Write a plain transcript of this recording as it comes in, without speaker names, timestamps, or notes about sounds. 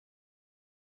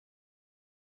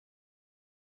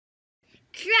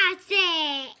Trust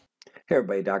it! Hey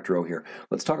everybody, Dr. O here.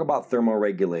 Let's talk about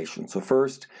thermoregulation. So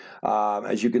first,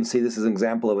 as you can see, this is an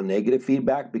example of a negative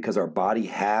feedback because our body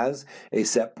has a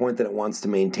set point that it wants to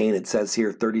maintain. It says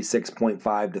here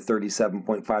 36.5 to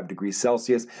 37.5 degrees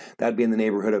Celsius. That'd be in the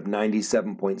neighborhood of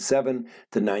 97.7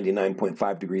 to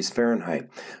 99.5 degrees Fahrenheit.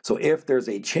 So if there's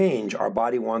a change, our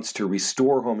body wants to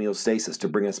restore homeostasis to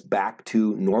bring us back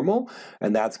to normal,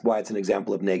 and that's why it's an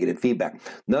example of negative feedback.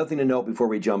 Another thing to note before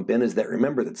we jump in is that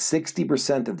remember that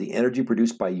 60% of the energy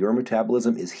produced by your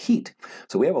metabolism is heat.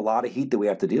 So we have a lot of heat that we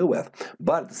have to deal with.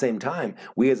 But at the same time,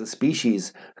 we as a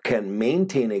species can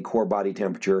maintain a core body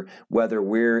temperature whether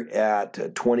we're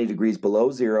at 20 degrees below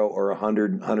zero or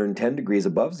 110 degrees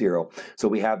above zero. So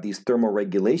we have these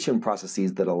thermoregulation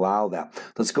processes that allow that.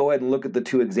 Let's go ahead and look at the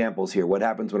two examples here. What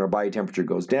happens when our body temperature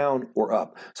goes down or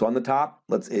up? So on the top,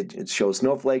 it shows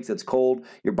snowflakes, it's cold,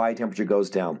 your body temperature goes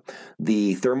down.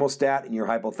 The thermostat in your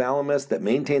hypothalamus that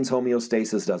maintains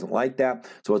homeostasis doesn't like that,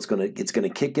 so it's going to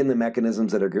kick in the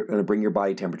mechanisms that are going to bring your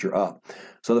body temperature up.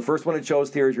 So the first one it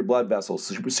shows here is your blood vessels.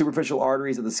 Superficial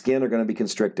arteries of the skin are going to be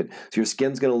constricted. So your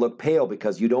skin's going to look pale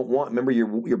because you don't want, remember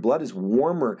your blood is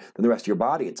warmer than the rest of your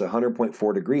body. It's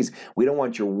 100.4 degrees. We don't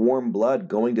want your warm blood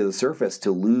going to the surface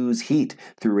to lose heat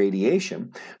through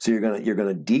radiation. So you're going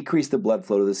to decrease the blood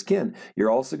flow to the skin.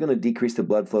 You're also going to decrease the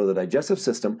blood flow to the digestive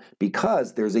system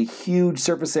because there's a huge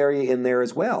surface area in there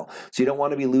as well. So you don't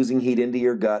want to be losing heat into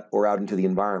your gut or out into the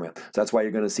environment. So that's why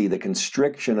you're going to see the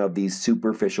constriction of these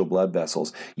superficial blood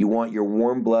vessels. You want your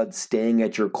warm blood staying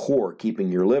at your core,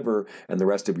 keeping your liver and the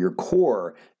rest of your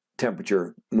core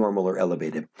temperature normal or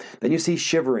elevated. Then you see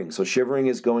shivering. So shivering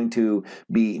is going to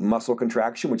be muscle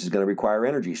contraction, which is going to require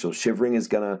energy. So shivering is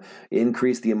going to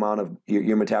increase the amount of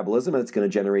your metabolism, and it's going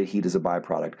to generate heat as a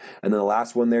byproduct. And then the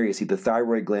last one there, you see the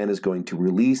thyroid gland is going to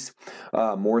release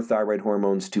more thyroid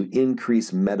hormones to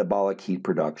increase metabolic heat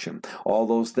production. All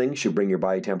those things should bring your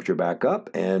body temperature back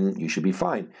up, and you should be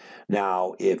fine.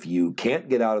 Now, if you can't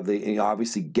get out of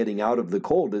obviously getting out of the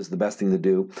cold is the best thing to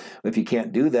do. If you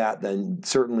can't do that, then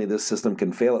certainly this system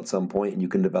can fail at some point and you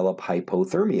can develop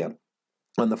hypothermia.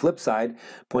 On the flip side,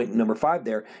 point number 5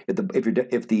 there, if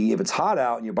it's hot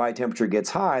out and your body temperature gets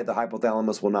high, the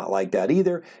hypothalamus will not like that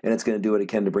either, and it's going to do what it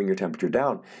can to bring your temperature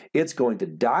down. It's going to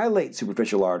dilate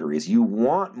superficial arteries. You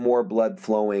want more blood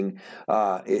flowing,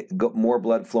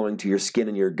 to your skin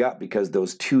and your gut because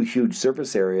those two huge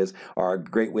surface areas are a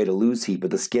great way to lose heat,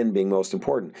 but the skin being most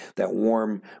important. That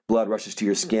warm blood rushes to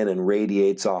your skin and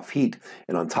radiates off heat.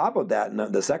 And on top of that,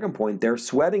 the second point there,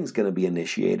 sweating is going to be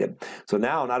initiated. So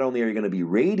now not only are you going to be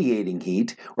radiating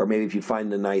heat, or maybe if you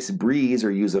find a nice breeze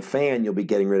or use a fan, you'll be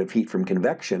getting rid of heat from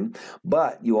convection,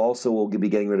 but you also will be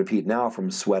getting rid of heat now from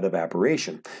sweat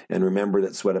evaporation. And remember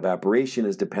that sweat evaporation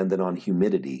is dependent on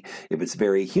humidity. If it's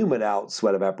very humid out,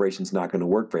 sweat evaporation is not going to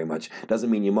work very much. Doesn't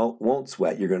mean you won't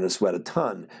sweat. You're going to sweat a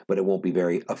ton, but it won't be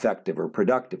very effective or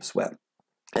productive sweat.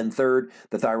 And third,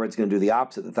 the thyroid's going to do the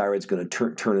opposite. The thyroid's going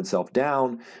to turn itself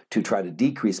down to try to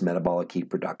decrease metabolic heat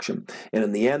production. And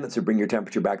in the end, that's to bring your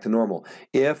temperature back to normal.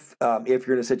 If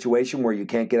you're in a situation where you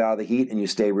can't get out of the heat and you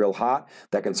stay real hot,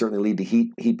 that can certainly lead to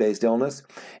heat-based illness.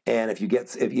 And if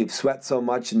you've sweat so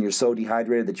much and you're so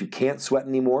dehydrated that you can't sweat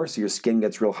anymore, so your skin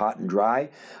gets real hot and dry,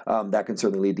 that can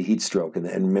certainly lead to heat stroke. And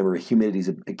remember, humidity is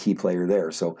a key player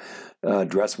there. So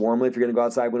dress warmly if you're going to go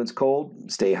outside when it's cold.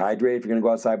 Stay hydrated if you're going to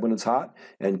go outside when it's hot.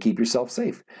 And keep yourself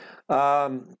safe.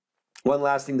 One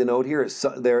last thing to note here is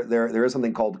there is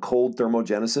something called cold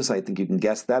thermogenesis. I think you can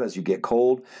guess that. As you get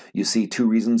cold, you see two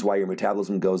reasons why your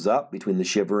metabolism goes up between the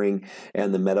shivering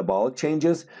and the metabolic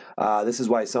changes. This is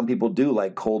why some people do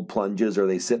like cold plunges or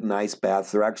they sit in ice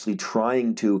baths. They're actually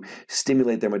trying to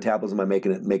stimulate their metabolism by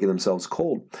making themselves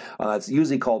cold. It's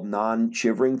usually called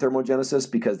non-shivering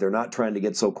thermogenesis because they're not trying to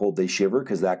get so cold they shiver,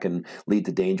 because that can lead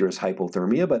to dangerous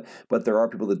hypothermia. But there are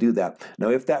people that do that. Now,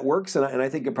 if that works, and I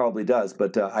think it probably does,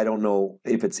 but I don't know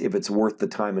if it's worth the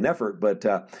time and effort, but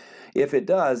if it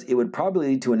does, it would probably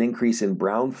lead to an increase in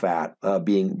brown fat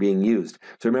being used.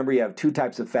 So remember, you have two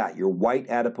types of fat. Your white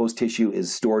adipose tissue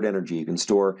is stored energy. You can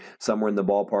store somewhere in the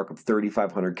ballpark of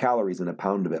 3,500 calories in a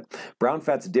pound of it. Brown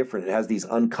fat's different. It has these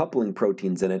uncoupling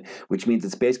proteins in it, which means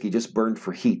it's basically just burned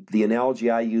for heat. The analogy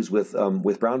I use with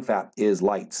brown fat is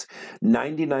lights.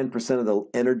 99% of the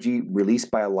energy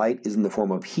released by a light is in the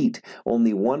form of heat.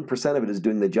 Only 1% of it is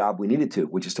doing the job we need it to,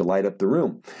 which is to light up the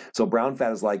room. So brown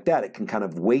fat is like that. It can kind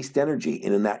of waste energy,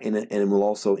 and it will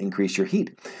also increase your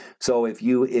heat. So if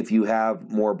you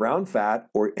have more brown fat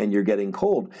and you're getting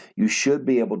cold, you should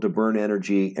be able to burn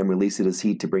energy and release it as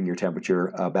heat to bring your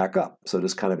temperature back up. So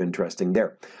just kind of interesting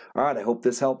there. All right, I hope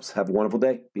this helps. Have a wonderful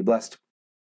day. Be blessed.